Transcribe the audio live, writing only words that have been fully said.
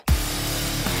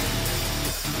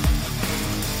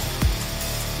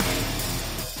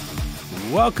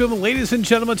Welcome, ladies and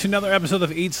gentlemen, to another episode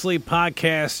of Eat, Sleep,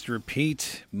 Podcast,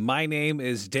 Repeat. My name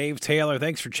is Dave Taylor.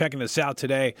 Thanks for checking us out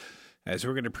today as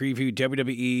we're going to preview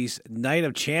WWE's Night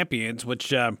of Champions,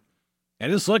 which I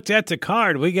just looked at the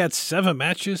card. We got 7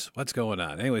 matches. What's going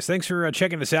on? Anyways, thanks for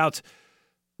checking us out.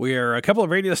 We are a couple of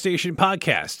radio station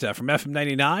podcasts from FM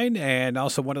 99 and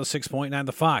also 106.9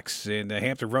 The Fox in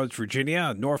Hampton Roads,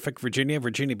 Virginia, Norfolk, Virginia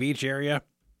Beach area.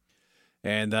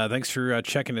 And thanks for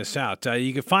checking us out.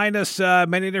 You can find us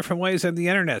many different ways on the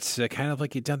internet, kind of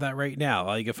like you've done that right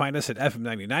now. You can find us at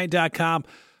fm99.com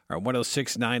or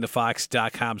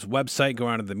 1069thefox.com's website. Go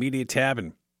on to the media tab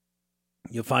and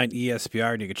you'll find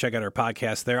ESPR and you can check out our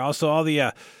podcast there. Also, all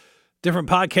the different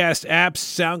podcast apps,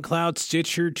 SoundCloud,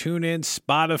 Stitcher, TuneIn,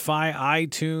 Spotify,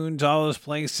 iTunes, all those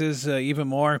places, even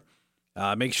more.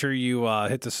 Make sure you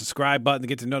hit the subscribe button to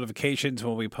get the notifications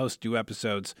when we post new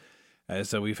episodes.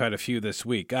 So we've had a few this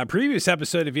week. Previous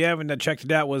episode, if you haven't checked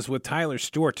it out, was with Tyler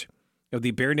Stewart of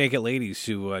the Bare Naked Ladies,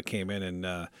 who came in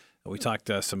and we talked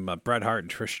some Bret Hart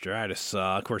and Trish Stratus,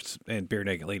 of course, and Bare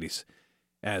Naked Ladies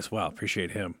as well.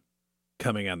 Appreciate him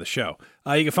coming on the show.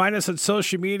 You can find us on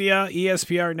social media,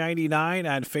 ESPR99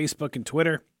 on Facebook and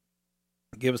Twitter.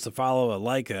 Give us a follow, a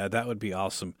like. That would be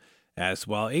awesome as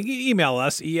well. You can email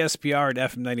us,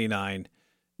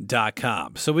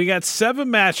 espr@fm99.com. So we got 7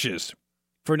 matches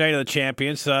for Night of the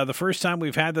Champions. The first time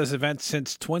we've had this event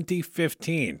since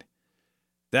 2015.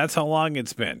 That's how long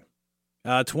it's been.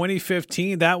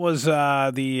 2015, that was I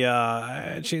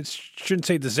shouldn't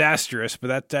say disastrous,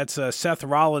 but that's Seth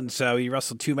Rollins. He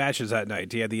wrestled 2 matches that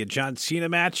night. He had the John Cena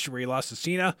match where he lost to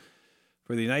Cena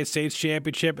for the United States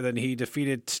Championship, and then he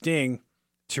defeated Sting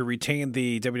to retain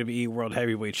the WWE World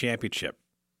Heavyweight Championship.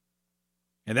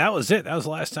 And that was it. That was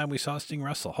the last time we saw Sting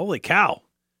wrestle. Holy cow.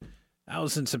 That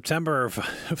was in September of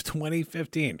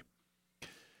 2015.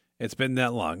 It's been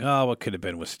that long. Oh, what could have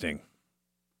been with Sting?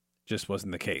 Just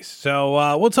wasn't the case.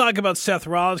 So we'll talk about Seth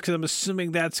Rollins because I'm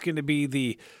assuming that's going to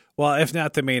be if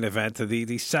not the main event,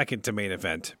 the second to main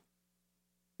event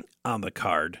on the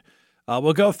card.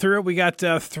 We'll go through it. We got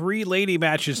 3 lady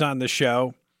matches on the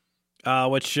show,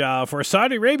 which for a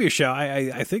Saudi Arabia show,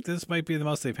 I think this might be the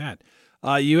most they've had.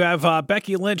 You have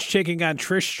Becky Lynch taking on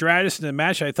Trish Stratus in a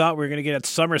match I thought we were going to get at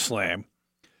SummerSlam,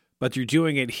 but you're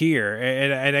doing it here.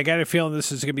 And I got a feeling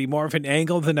this is going to be more of an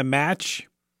angle than a match.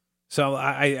 So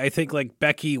I think like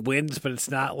Becky wins, but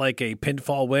it's not like a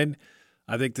pinfall win.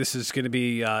 I think this is going to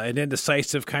be an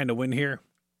indecisive kind of win here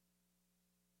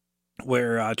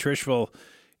where Trish will,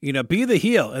 be the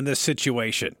heel in this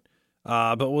situation.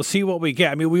 But we'll see what we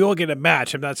get. I mean, we will get a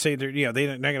match. I'm not saying they're not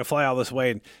going to fly all this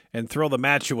way and throw the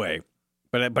match away.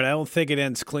 But I don't think it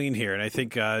ends clean here, and I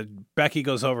think Becky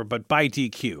goes over, but by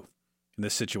DQ in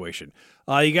this situation.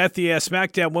 You got the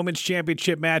SmackDown Women's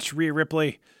Championship match, Rhea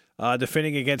Ripley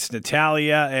defending against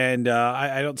Natalya, and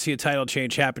I don't see a title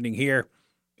change happening here.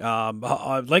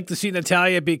 I'd like to see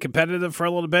Natalya be competitive for a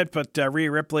little bit, but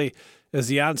Rhea Ripley is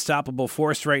the unstoppable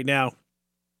force right now,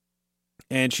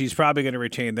 and she's probably going to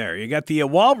retain there. You got the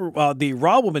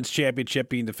Raw Women's Championship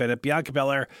being defended, Bianca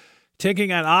Belair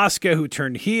taking on Asuka, who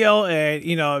turned heel, and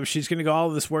if she's going to go all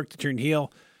of this work to turn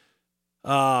heel,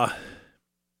 I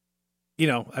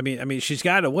mean, she's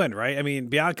got to win, right? I mean,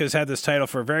 Bianca's had this title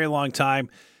for a very long time.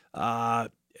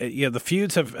 The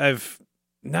feuds have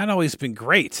not always been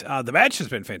great. The match has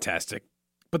been fantastic,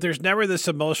 but there's never this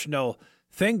emotional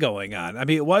thing going on. I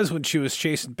mean, it was when she was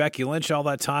chasing Becky Lynch all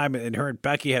that time, and her and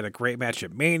Becky had a great match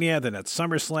at Mania, then at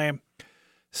SummerSlam.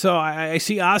 So I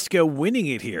see Asuka winning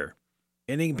it here,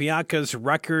 ending Bianca's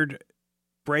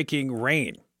record-breaking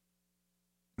reign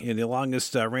in the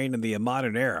longest reign in the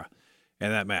modern era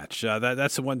in that match.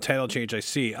 That's the one title change I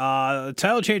see. The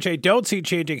title change I don't see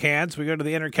changing hands. We go to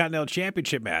the Intercontinental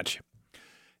Championship match.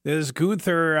 This is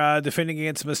Gunther defending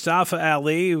against Mustafa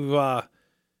Ali, who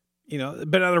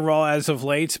been on a roll as of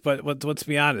late, but let's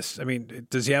be honest. I mean,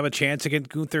 does he have a chance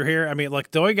against Gunther here? I mean,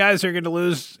 look, the only guys that are going to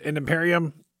lose in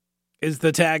Imperium is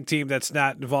the tag team that's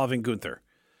not involving Gunther.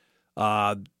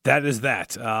 That is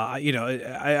that.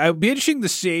 I'd be interesting to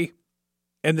see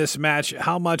in this match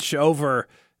how much over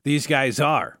these guys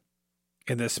are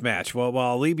in this match. Will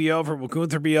Ali be over? Will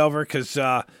Gunther be over? Because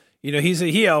he's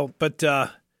a heel, but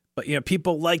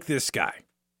people like this guy.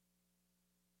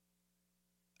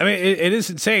 I mean, it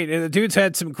is insane. And the dude's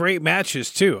had some great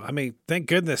matches too. I mean, thank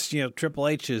goodness Triple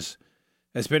H has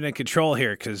been in control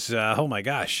here because oh my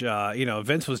gosh,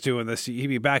 Vince was doing this, he'd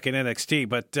be back in NXT,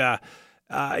 but.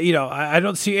 I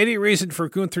don't see any reason for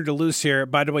Gunther to lose here.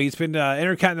 By the way, he's been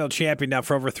Intercontinental Champion now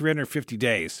for over 350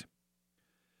 days.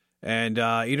 And,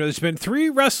 there's been 3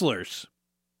 wrestlers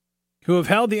who have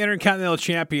held the Intercontinental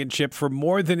Championship for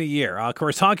more than a year. Of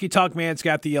course, Honky Tonk Man's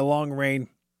got the long reign,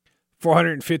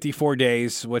 454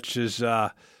 days, which is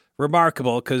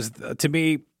remarkable because to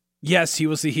me, yes, he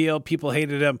was the heel. People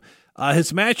hated him.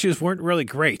 His matches weren't really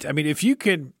great. I mean, if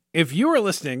you were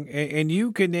listening and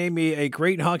you could name me a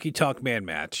great Honky Tonk Man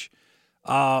match,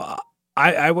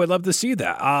 I would love to see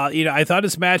that. I thought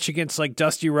his match against like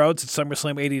Dusty Rhodes at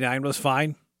SummerSlam 89 was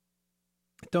fine.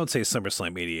 Don't say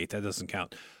SummerSlam 88. That doesn't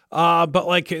count. But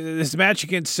like his match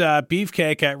against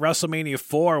Beefcake at WrestleMania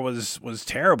 4 was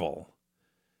terrible.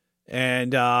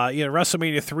 And,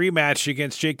 WrestleMania 3 match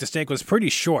against Jake the Snake was pretty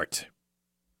short.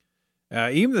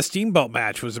 Even the Steamboat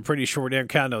match was a pretty short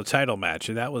Intercontinental title match.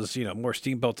 And that was, more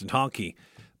Steamboat than Honky.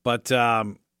 But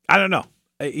I don't know.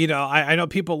 I know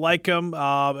people like him.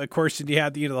 Of course, and you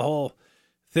had the whole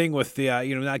thing with the,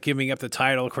 not giving up the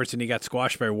title. Of course, and he got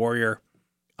squashed by Warrior.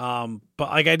 But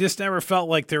like, I just never felt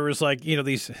like there was like,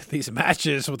 these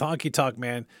matches with Honky Tonk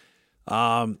Man.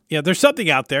 There's something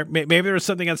out there. Maybe there was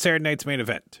something on Saturday night's main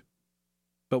event,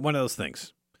 but one of those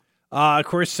things. Of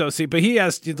course, but he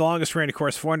has the longest reign, of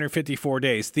course, 454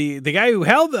 days. The guy who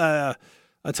held a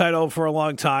title for a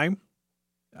long time,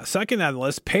 second on the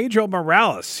list, Pedro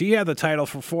Morales. He had the title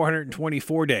for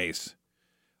 424 days.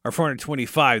 Or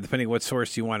 425, depending on what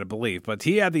source you want to believe. But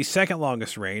he had the second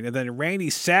longest reign. And then Randy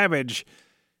Savage,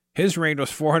 his reign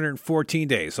was 414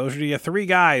 days. Those are the three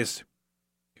guys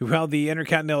who held the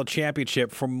Intercontinental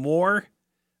Championship for more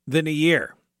than a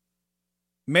year.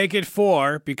 Make it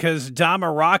 4 because Don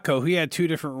Morocco, he had two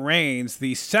different reigns.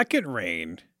 The second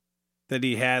reign that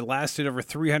he had lasted over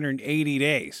 380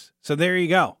 days. So there you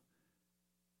go.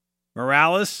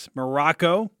 Morales,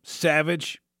 Morocco,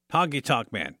 Savage, Honky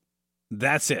Tonk Man.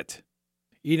 That's it.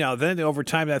 Then over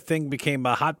time that thing became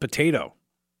a hot potato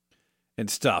and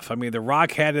stuff. I mean, The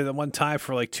Rock had it at one time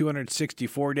for like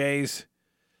 264 days.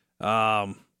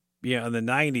 In the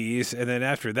 90s. And then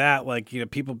after that,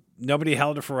 nobody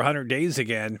held it for 100 days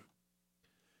again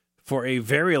for a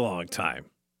very long time.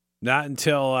 Not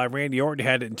until Randy Orton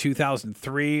had it in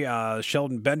 2003.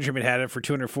 Shelton Benjamin had it for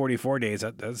 244 days.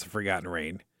 That's a forgotten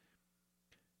reign.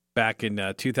 Back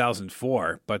in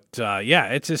 2004. But,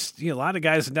 it's just, a lot of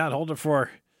guys did not hold it for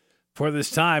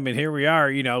this time. And here we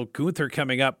are, Gunther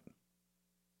coming up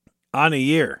on a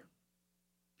year.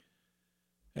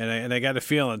 And I got a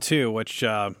feeling, too, which,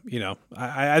 I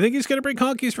think he's going to break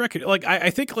Honky's record. Like, I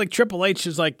think, like, Triple H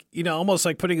is, like, almost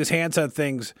like putting his hands on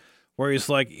things where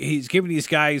he's giving these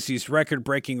guys these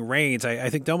record-breaking reigns. I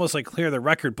think they almost, like, clear the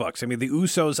record books. I mean, the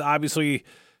Usos obviously,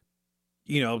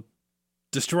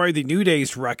 destroyed the New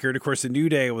Day's record. Of course, the New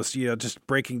Day was, just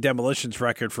breaking Demolition's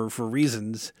record for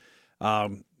reasons.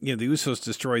 The Usos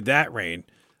destroyed that reign.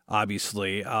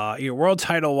 Obviously, world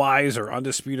title wise or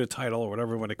undisputed title or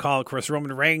whatever you want to call it. Of course,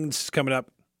 Roman Reigns coming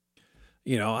up,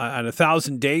 on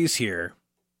 1,000 days here.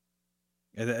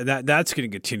 And that's going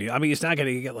to continue. I mean, he's not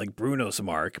going to get like Bruno's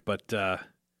mark, but,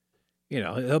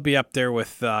 he'll be up there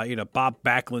with, Bob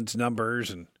Backlund's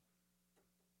numbers. And,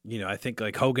 I think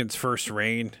like Hogan's first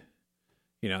reign,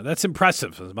 that's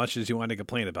impressive as much as you want to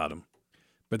complain about him.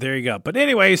 But there you go. But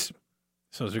anyways,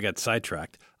 so as we got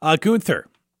sidetracked, Gunther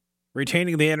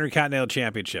retaining the Intercontinental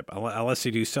Championship, unless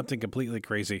they do something completely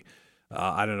crazy.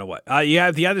 I don't know what. You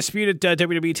have the undisputed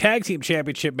WWE Tag Team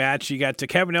Championship match. You got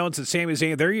Kevin Owens and Sami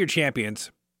Zayn. They're your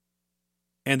champions.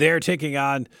 And they're taking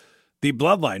on the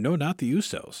Bloodline. No, not the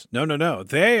Usos. No.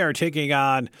 They are taking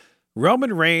on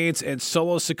Roman Reigns and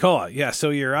Solo Sikoa. Yeah, so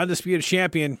your undisputed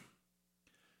champion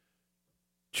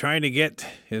trying to get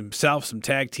himself some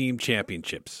tag team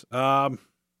championships.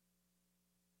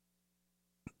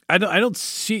 I don't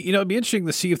see, it'd be interesting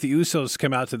to see if the Usos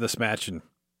come out to this match and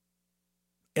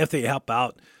if they help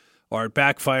out or it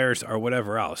backfires or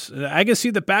whatever else. I can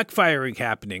see the backfiring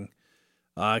happening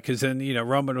because then,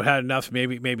 Roman would have had enough,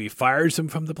 maybe fires him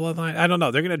from the Bloodline. I don't know.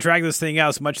 They're going to drag this thing out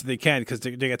as much as they can because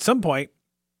at some point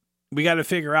we got to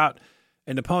figure out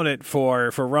an opponent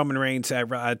for Roman Reigns at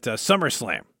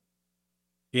SummerSlam.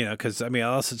 Because,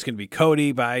 else it's going to be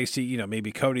Cody, but I see,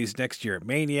 maybe Cody's next year at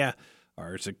Mania.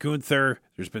 Or is it Gunther?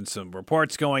 There's been some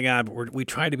reports going on, but we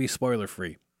try to be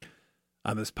spoiler-free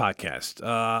on this podcast.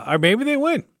 Or maybe they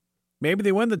win. Maybe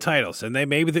they win the titles, and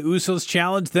maybe the Usos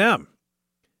challenge them.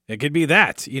 It could be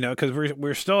that, because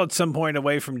we're still at some point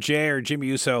away from Jay or Jimmy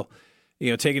Uso,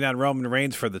 taking on Roman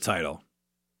Reigns for the title.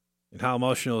 And how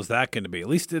emotional is that going to be? At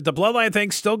least the Bloodline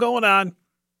thing's still going on.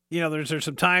 There's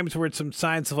some times where it's some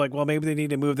signs of like, well, maybe they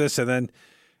need to move this, and then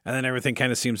everything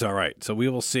kind of seems all right. So we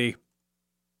will see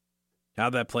how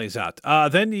that plays out.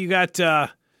 Then you got,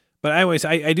 but anyways,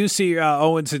 I do see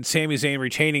Owens and Sami Zayn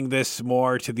retaining this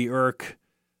more to the irk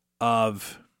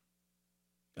of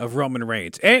of Roman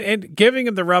Reigns and giving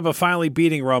him the rub of finally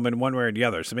beating Roman one way or the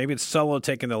other. So maybe it's Solo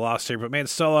taking the loss here, but man,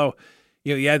 Solo,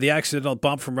 you had the accidental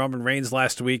bump from Roman Reigns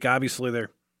last week. Obviously, they're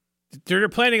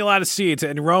planting a lot of seeds,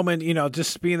 and Roman,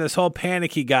 just being this whole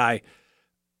panicky guy.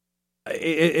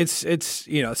 It's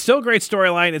still a great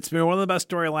storyline. It's been one of the best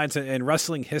storylines in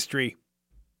wrestling history,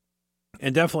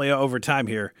 and definitely over time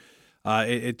here,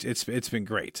 it's been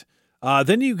great.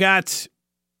 Then you got.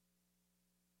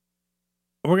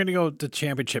 We're going to go with the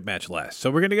championship match last.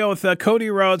 So we're going to go with Cody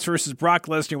Rhodes versus Brock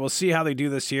Lesnar. We'll see how they do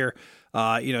this here.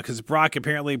 Because Brock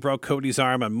apparently broke Cody's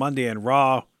arm on Monday on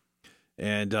Raw.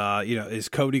 And, is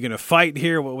Cody going to fight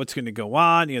here? What's going to go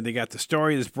on? They got the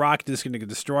story. Is Brock just going to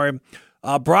destroy him?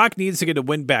 Brock needs to get a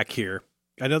win back here.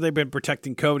 I know they've been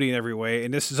protecting Cody in every way.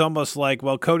 And this is almost like,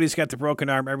 well, Cody's got the broken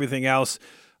arm, everything else.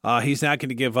 He's not going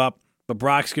to give up. But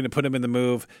Brock's going to put him in the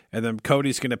move. And then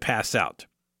Cody's going to pass out.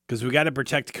 Because we got to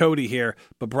protect Cody here,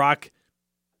 but Brock,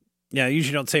 I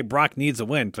usually don't say Brock needs a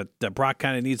win, but Brock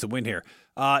kind of needs a win here.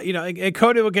 And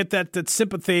Cody will get that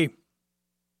sympathy,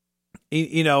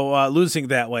 losing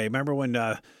that way. Remember when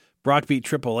Brock beat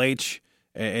Triple H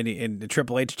and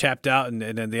Triple H tapped out and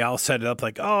then they all set it up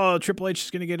like, oh, Triple H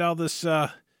is going to get all this,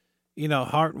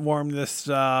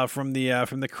 heartwarmness from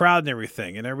the crowd and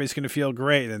everything, and everybody's going to feel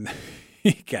great, and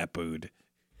he got booed.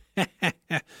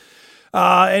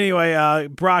 Anyway,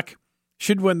 Brock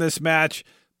should win this match,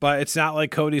 but it's not like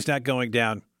Cody's not going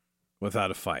down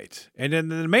without a fight. And then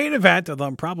the main event, although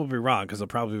I'm probably wrong because it'll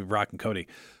probably be Brock and Cody,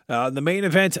 the main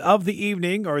event of the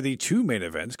evening, or the two main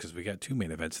events, because we got two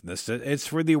main events in this, it's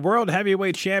for the World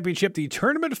Heavyweight Championship, the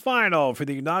tournament final for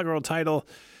the inaugural title,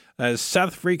 as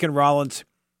Seth freaking Rollins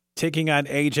taking on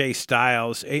AJ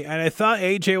Styles. And I thought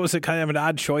AJ was a kind of an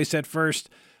odd choice at first,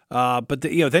 but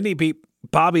then he beat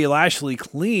Bobby Lashley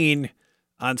clean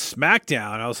on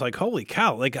SmackDown. I was like, holy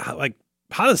cow, like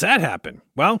how does that happen?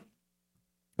 Well,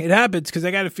 it happens because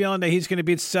I got a feeling that he's going to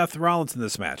beat Seth Rollins in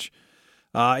this match.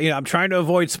 I'm trying to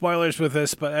avoid spoilers with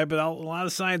this, but a lot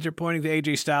of signs are pointing to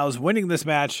AJ Styles winning this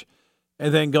match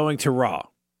and then going to Raw.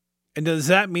 And does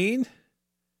that mean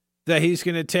that he's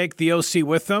going to take the OC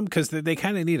with them? Because they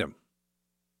kind of need him.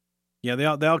 They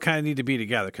all kind of need to be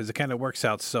together because it kind of works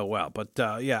out so well. But,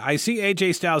 I see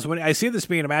AJ Styles winning. I see this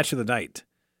being a match of the night.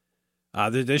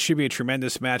 This should be a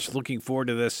tremendous match. Looking forward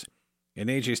to this. And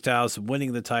AJ Styles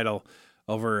winning the title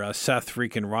over Seth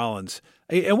freaking Rollins.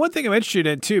 And one thing I'm interested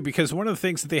in, too, because one of the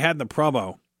things that they had in the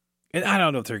promo, and I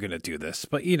don't know if they're going to do this,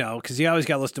 but, because you always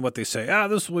got to listen to what they say.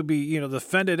 This would be,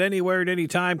 defended anywhere at any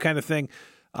time kind of thing.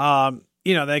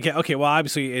 They get, okay, well,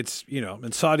 obviously it's,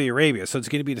 in Saudi Arabia, so it's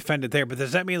going to be defended there. But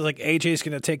does that mean, like, AJ's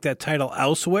going to take that title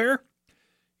elsewhere?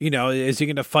 Is he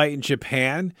going to fight in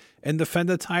Japan and defend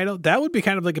the title? That would be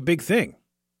kind of like a big thing.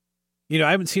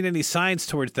 I haven't seen any signs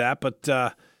towards that, but,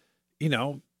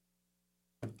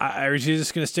 or is he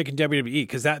just going to stick in WWE?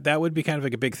 Because that would be kind of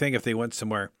like a big thing if they went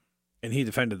somewhere and he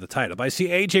defended the title. But I see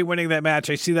AJ winning that match.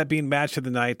 I see that being match of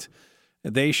the night.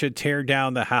 They should tear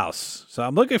down the house. So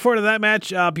I'm looking forward to that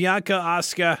match. Bianca,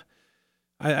 Asuka,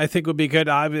 I think would be good.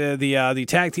 The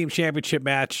tag team championship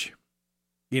match.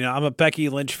 I'm a Becky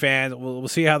Lynch fan. We'll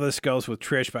see how this goes with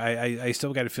Trish, but I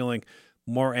still got a feeling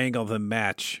more angle than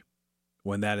match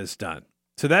when that is done.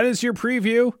 So that is your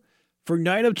preview for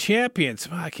Night of Champions.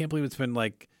 Wow, I can't believe it's been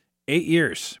like 8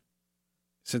 years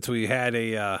since we had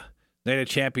a Night of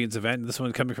Champions event. This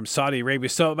one coming from Saudi Arabia.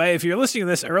 So if you're listening to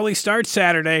this, early start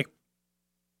Saturday.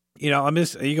 You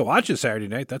can watch it Saturday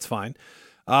night. That's fine.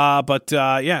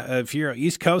 If you're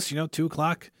East Coast, 2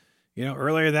 o'clock,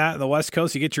 earlier than that, the West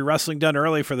Coast, you get your wrestling done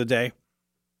early for the day.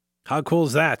 How cool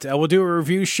is that? We'll do a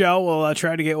review show. We'll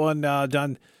try to get one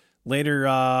done later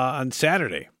on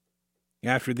Saturday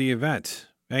after the event.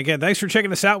 And again, thanks for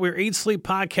checking us out. We're Eat Sleep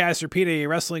Podcast, repeat, a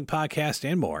wrestling podcast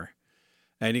and more.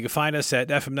 And you can find us at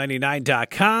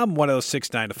FM99.com,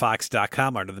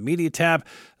 1069tofox.com, under the media tab,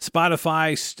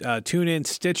 Spotify, TuneIn,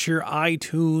 Stitcher,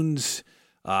 iTunes,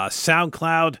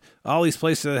 SoundCloud, all these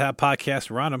places that have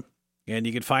podcasts, we're on them. And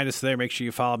you can find us there. Make sure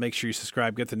you follow, make sure you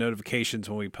subscribe, get the notifications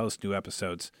when we post new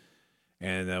episodes.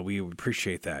 And we would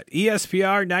appreciate that.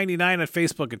 ESPR99 on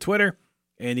Facebook and Twitter.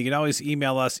 And you can always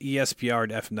email us,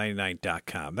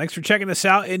 espr@fm99.com. Thanks for checking us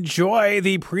out. Enjoy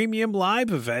the premium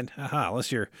live event.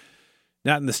 Unless you're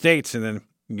not in the States, and then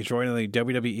you can join on the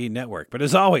WWE Network. But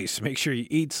as always, make sure you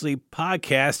eat, sleep,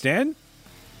 podcast, and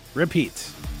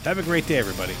repeat. Have a great day,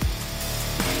 everybody.